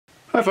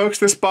Hi folks,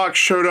 this box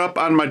showed up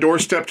on my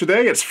doorstep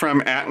today. It's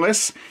from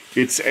Atlas.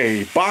 It's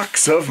a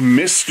box of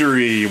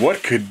mystery.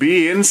 What could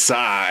be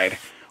inside?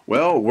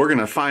 Well, we're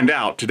gonna find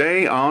out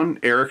today on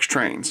Eric's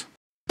Trains.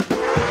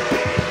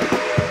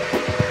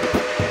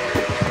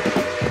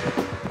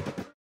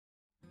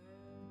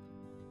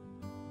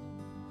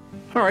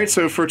 Alright,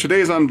 so for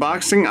today's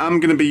unboxing, I'm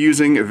gonna be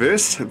using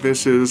this.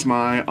 This is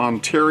my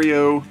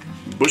Ontario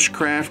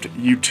Bushcraft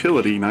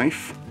utility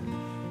knife.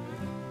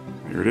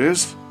 There it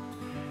is.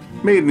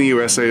 Made in the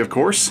USA, of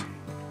course.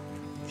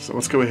 So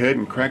let's go ahead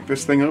and crack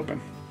this thing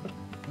open.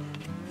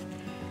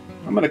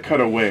 I'm going to cut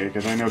away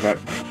because I know that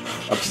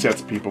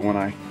upsets people when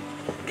I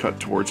cut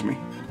towards me.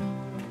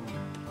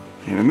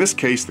 And in this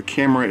case, the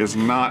camera is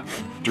not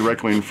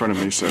directly in front of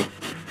me, so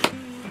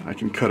I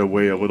can cut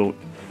away a little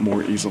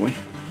more easily.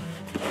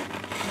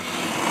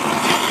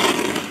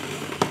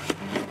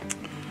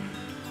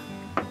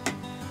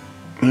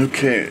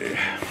 Okay.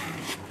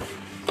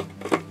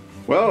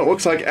 Well, it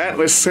looks like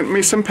Atlas sent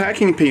me some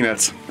packing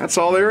peanuts. That's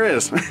all there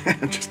is.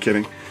 Just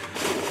kidding.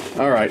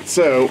 Alright,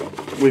 so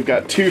we've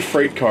got two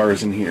freight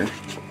cars in here.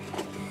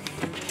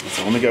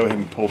 So let me go ahead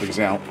and pull these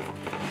out.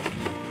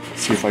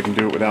 See if I can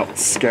do it without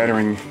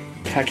scattering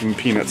packing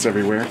peanuts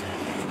everywhere.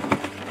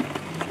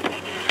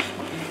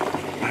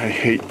 I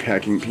hate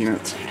packing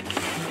peanuts.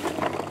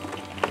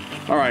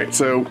 Alright,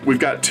 so we've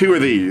got two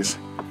of these.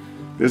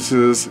 This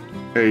is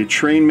a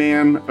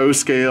Trainman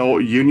O-Scale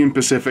Union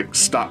Pacific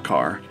stock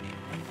car.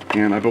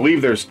 And I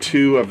believe there's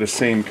two of the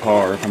same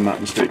car, if I'm not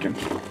mistaken.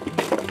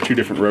 Two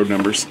different road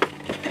numbers.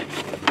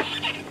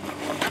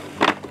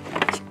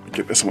 Let's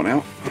get this one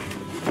out.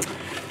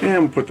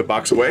 And we'll put the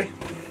box away.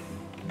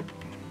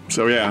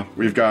 So yeah,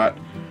 we've got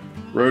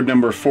road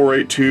number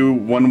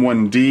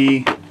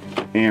 48211D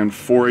and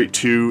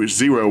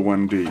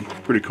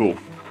 48201D. Pretty cool.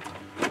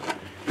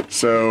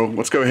 So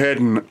let's go ahead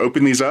and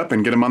open these up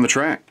and get them on the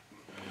track.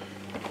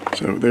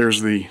 So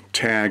there's the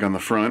tag on the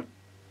front.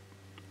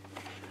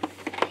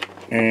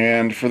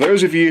 And for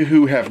those of you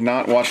who have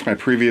not watched my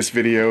previous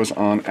videos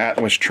on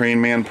Atlas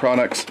Trainman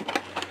products,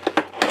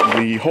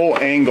 the whole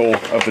angle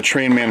of the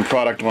Trainman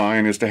product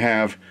line is to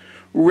have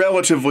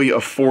relatively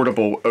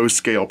affordable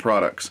O-scale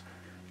products.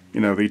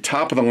 You know, the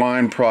top of the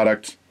line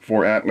products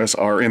for Atlas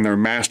are in their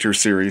Master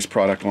Series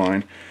product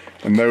line,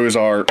 and those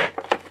are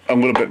a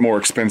little bit more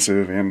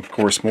expensive and of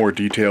course more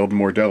detailed and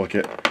more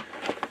delicate.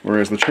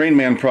 Whereas the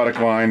Trainman product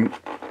line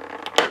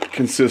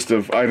consists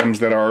of items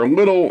that are a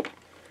little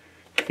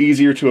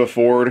easier to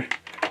afford.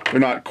 They're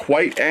not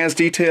quite as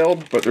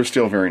detailed, but they're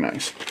still very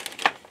nice.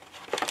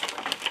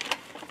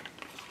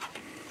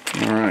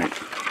 Alright.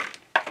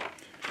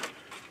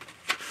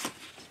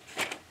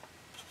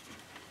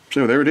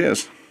 So there it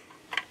is.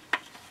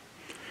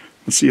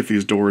 Let's see if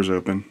these doors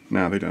open.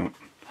 No, they don't.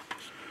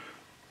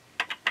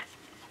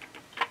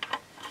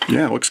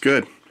 Yeah, it looks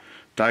good.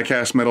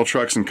 Die-cast metal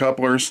trucks and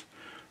couplers.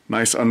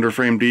 Nice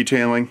underframe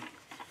detailing.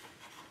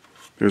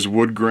 There's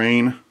wood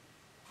grain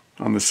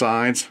on the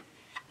sides.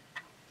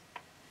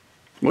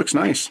 Looks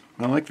nice.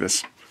 I like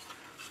this.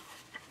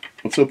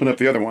 Let's open up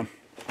the other one.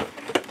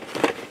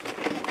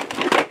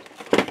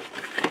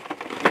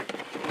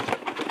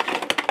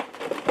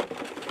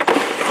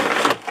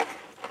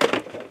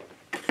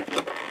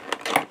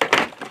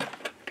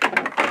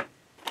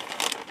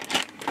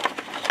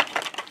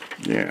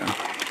 Yeah.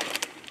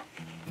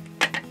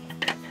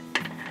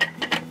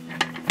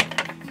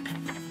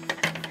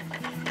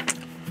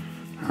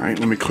 All right,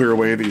 let me clear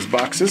away these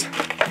boxes.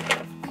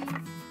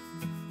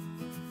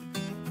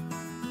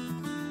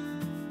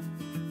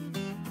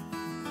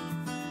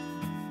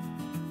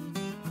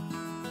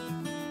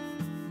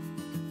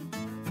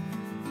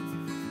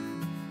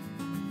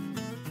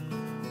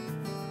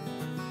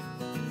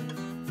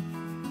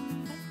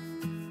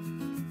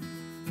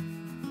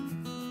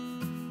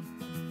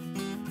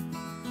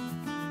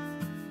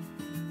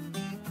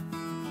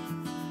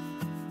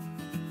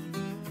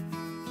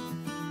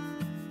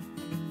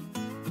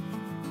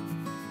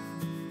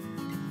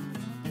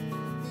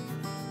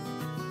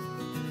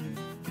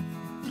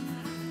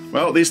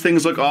 Well, these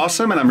things look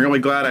awesome, and I'm really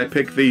glad I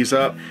picked these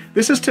up.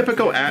 This is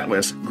typical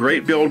Atlas.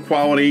 Great build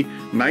quality,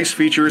 nice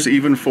features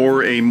even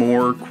for a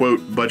more,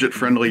 quote,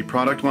 budget-friendly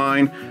product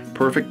line.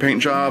 Perfect paint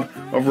job.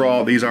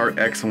 Overall, these are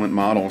excellent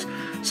models.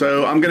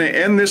 So I'm going to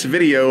end this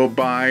video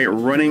by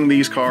running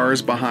these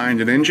cars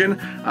behind an engine.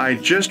 I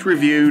just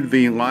reviewed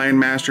the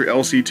Lionmaster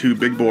LC2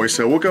 Big Boy,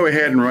 so we'll go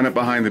ahead and run it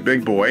behind the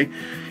Big Boy.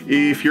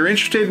 If you're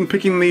interested in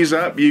picking these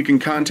up, you can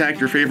contact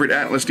your favorite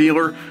Atlas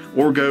dealer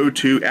or go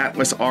to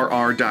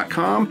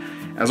atlasrr.com.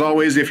 As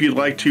always, if you'd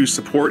like to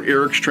support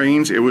Eric's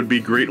Trains, it would be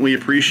greatly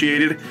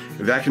appreciated.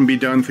 That can be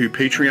done through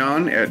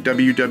Patreon at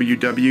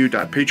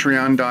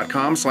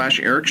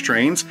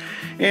www.patreon.com/ericstrains.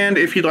 And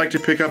if you'd like to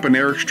pick up an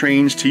Eric's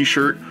Trains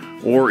t-shirt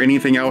or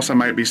anything else I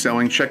might be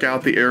selling, check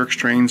out the Eric's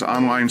Trains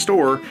online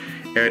store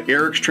at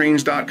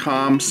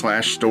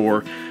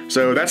ericstrains.com/store.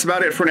 So that's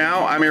about it for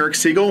now. I'm Eric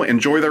Siegel.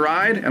 Enjoy the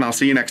ride, and I'll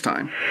see you next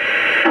time.